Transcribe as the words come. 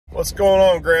What's going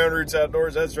on, Ground Roots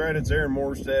Outdoors? That's right, it's Aaron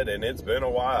Morstead, and it's been a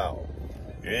while.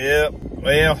 Yep,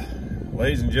 well,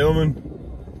 ladies and gentlemen,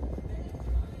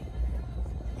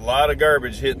 a lot of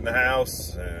garbage hitting the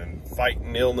house, and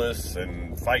fighting illness,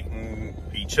 and fighting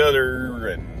each other,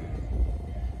 and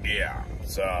yeah.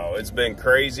 So it's been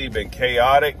crazy, been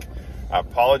chaotic. I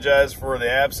apologize for the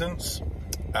absence,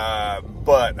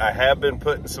 but I have been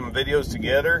putting some videos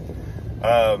together.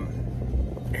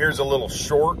 Here's a little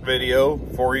short video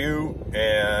for you,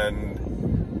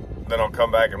 and then I'll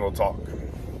come back and we'll talk.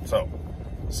 So,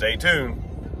 stay tuned.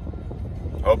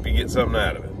 Hope you get something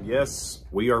out of it. Yes,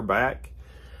 we are back.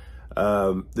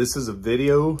 This is a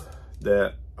video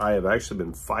that I have actually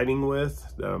been fighting with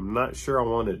that I'm not sure I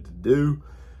wanted to do.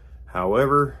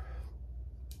 However,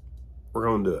 we're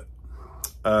going to do it.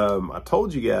 I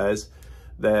told you guys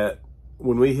that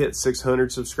when we hit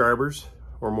 600 subscribers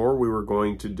or more, we were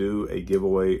going to do a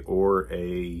giveaway or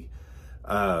a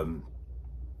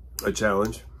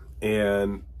challenge.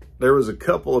 And there was a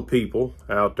couple of people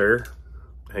out there.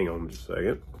 Hang on just a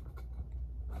second.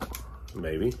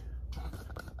 Maybe.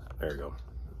 There you go.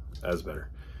 That's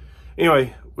better.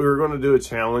 Anyway, we were going to do a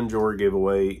challenge or a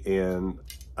giveaway, and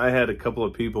I had a couple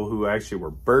of people who actually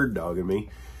were bird dogging me.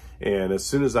 And as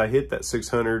soon as I hit that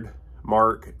 600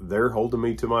 mark, they're holding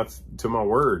me to my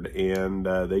word, and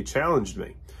they challenged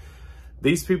me.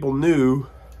 These people knew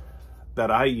that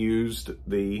I used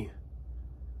the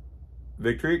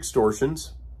Victory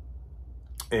extortions,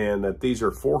 and that these are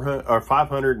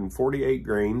 548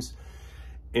 grains,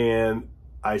 and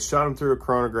I shot them through a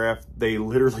chronograph. They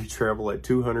literally travel at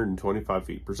 225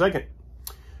 feet per second.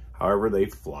 However, they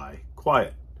fly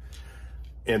quiet.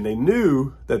 And they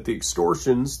knew that the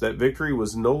extortions, that Victory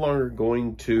was no longer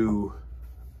going to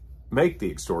make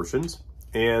the extortions.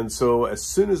 And so as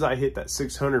soon as I hit that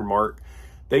 600 mark,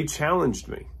 they challenged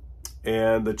me.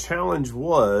 And the challenge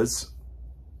was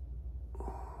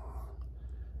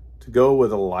to go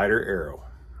with a lighter arrow.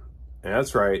 And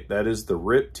that's right, that is the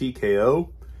RIP TKO.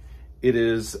 It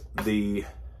is the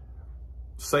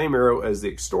same arrow as the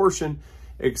extortion,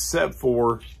 except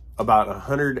for about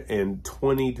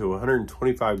 120 to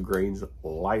 125 grains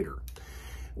lighter,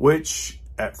 which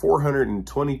at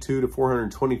 422 to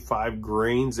 425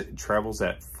 grains, it travels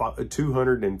at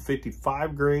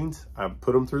 255 grains. I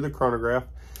put them through the chronograph.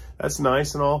 That's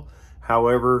nice and all.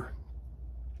 However,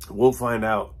 we'll find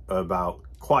out about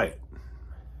quiet.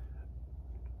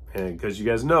 And because you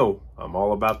guys know, I'm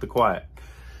all about the quiet.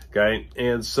 Okay.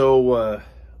 And so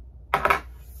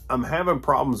I'm having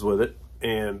problems with it.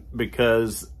 And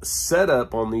because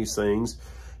setup on these things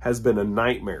has been a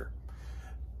nightmare.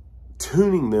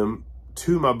 Tuning them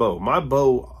to my bow. My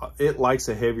bow, it likes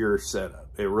a heavier setup.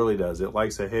 It really does. It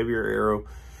likes a heavier arrow.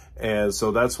 And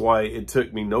so that's why it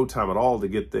took me no time at all to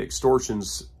get the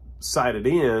extortions sighted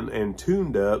in and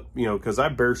tuned up, you know, because I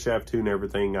bare shaft tune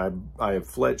everything. I have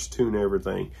fletch tune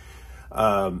everything.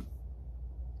 And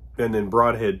then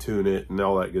broadhead tune it and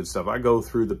all that good stuff. I go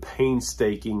through the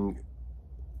painstaking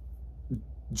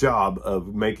job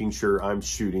of making sure I'm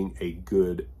shooting a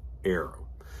good arrow.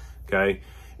 Okay.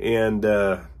 And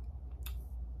the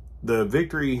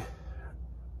Victory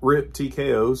RIP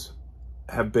TKOs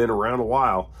have been around a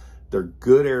while. They're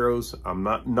good arrows. I'm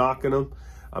not knocking them.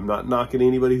 I'm not knocking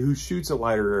anybody who shoots a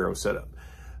lighter arrow setup.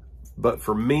 But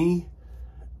for me,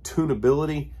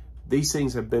 tunability, these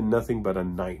things have been nothing but a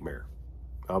nightmare.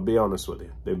 I'll be honest with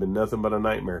you. They've been nothing but a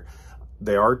nightmare.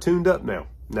 They are tuned up now.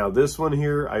 Now this one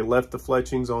here, I left the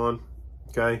fletchings on,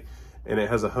 okay? And it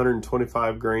has a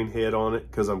 125 grain head on it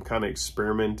because I'm kind of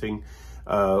experimenting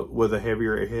with a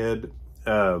heavier head.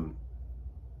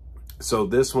 So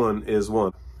this one is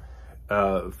one.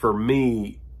 For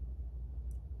me,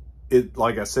 it,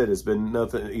 like I said, it's been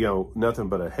nothing, you know, nothing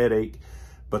but a headache.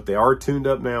 But they are tuned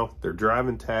up now. They're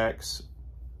driving tacks.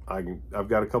 I've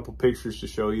got a couple pictures to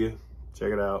show you.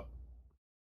 Check it out.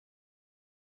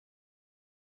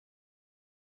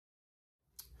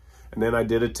 And then I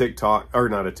did a TikTok, or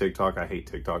not a TikTok, I hate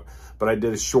TikTok, but I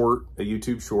did a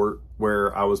YouTube short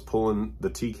where I was pulling the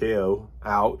TKO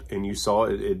out, and you saw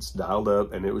it's dialed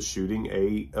up, and it was shooting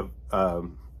a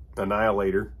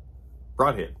Annihilator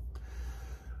broadhead.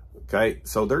 Okay,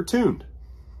 so they're tuned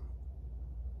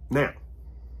now,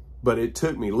 but it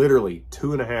took me literally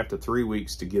 2.5 to 3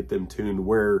 weeks to get them tuned,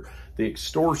 where the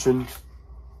extortion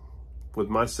with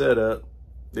my setup,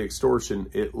 the extortion,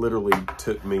 it literally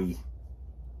took me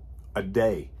a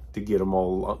day to get them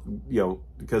all, you know,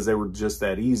 because they were just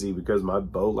that easy, because my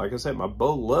bow, like I said, my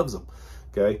bow loves them.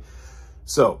 Okay.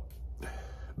 So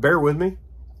bear with me.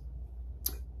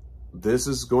 This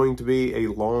is going to be a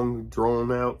long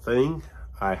drawn out thing.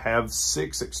 I have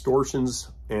 6 extortions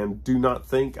and do not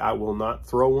think I will not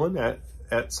throw one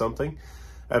at something,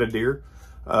 at a deer.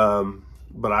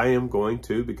 But I am going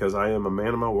to, because I am a man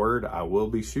of my word, I will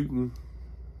be shooting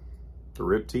the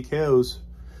RIP TKOs.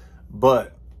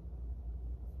 But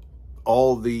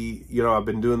all the, you know, I've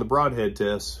been doing the broadhead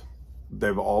tests.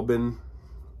 They've all been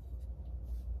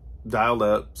dialed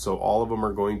up, so all of them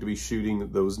are going to be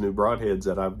shooting those new broadheads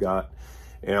that I've got,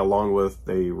 and along with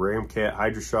a Ramcat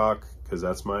Hydroshock, because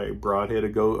that's my broadhead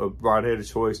of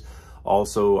choice.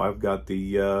 Also, I've got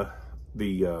the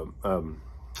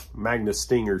Magnus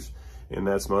Stingers, and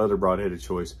that's my other broadhead of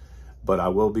choice. But I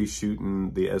will be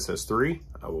shooting the SS3,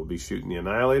 I will be shooting the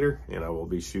Annihilator, and I will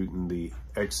be shooting the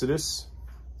Exodus,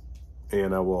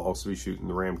 and I will also be shooting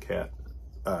the Ramcat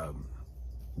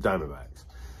Diamondbacks.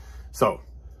 So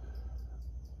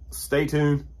stay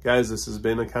tuned, guys. This has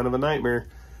been a kind of a nightmare.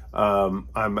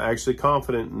 I'm actually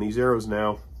confident in these arrows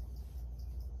now.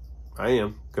 I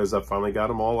am, because I finally got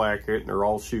them all accurate and they're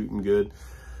all shooting good.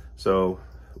 So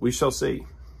we shall see.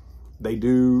 They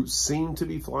do seem to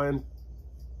be flying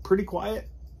pretty quiet.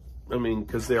 I mean,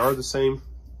 because they are the same,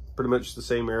 pretty much the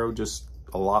same arrow, just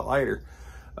a lot lighter.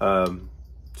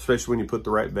 Especially when you put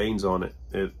the right vanes on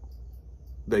it,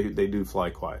 they do fly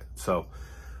quiet. So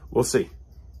we'll see.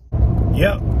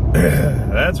 Yep,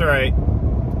 that's right,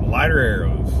 lighter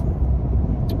arrows.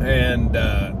 And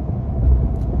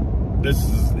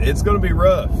it's gonna be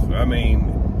rough. I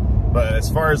mean, but as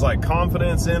far as like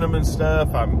confidence in them and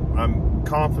stuff, I'm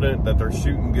confident that they're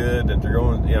shooting good, that they're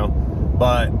going, you know,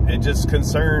 but it just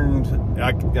concerned,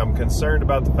 I'm concerned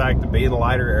about the fact that being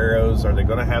lighter arrows, are they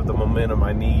gonna have the momentum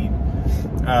I need?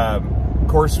 Of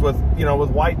course, with, you know, with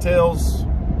whitetails,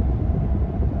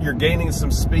 you're gaining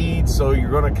some speed, so you're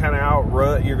going to kind of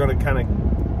outrun, you're going to kind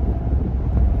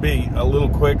of be a little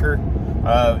quicker.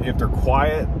 If they're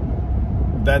quiet,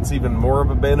 that's even more of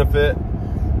a benefit.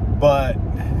 But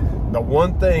the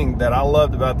one thing that I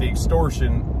loved about the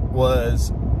extortion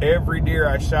was every deer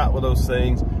I shot with those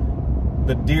things,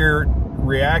 the deer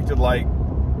reacted like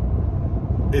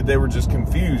they were just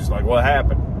confused, like what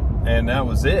happened, and that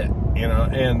was it, you know.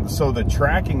 And so the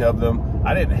tracking of them,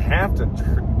 I didn't have to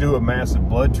do a massive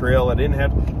blood trail. I didn't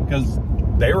have to, because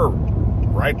they were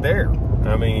right there.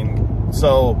 I mean,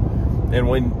 so, and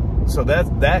when, so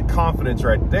that confidence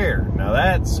right there, now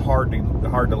that's hard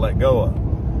to let go of.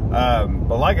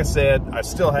 But like I said, I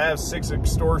still have 6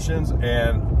 extortions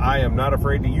and I am not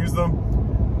afraid to use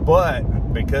them.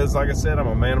 But because, like I said, I'm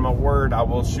a man of my word, I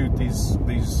will shoot these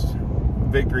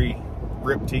Victory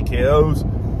RIP TKOs,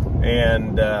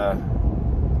 and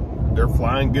they're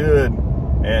flying good.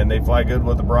 And they fly good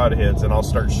with the broadheads, and I'll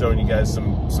start showing you guys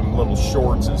some little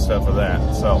shorts and stuff of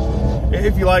that. So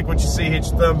if you like what you see, hit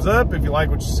your thumbs up. If you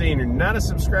like what you see and you're not a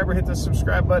subscriber, hit the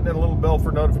subscribe button and a little bell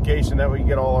for notification. That way you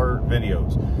get all our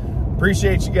videos.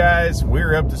 Appreciate you guys.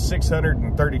 We're up to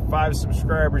 635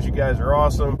 subscribers. You guys are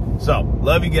awesome. So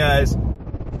love you guys.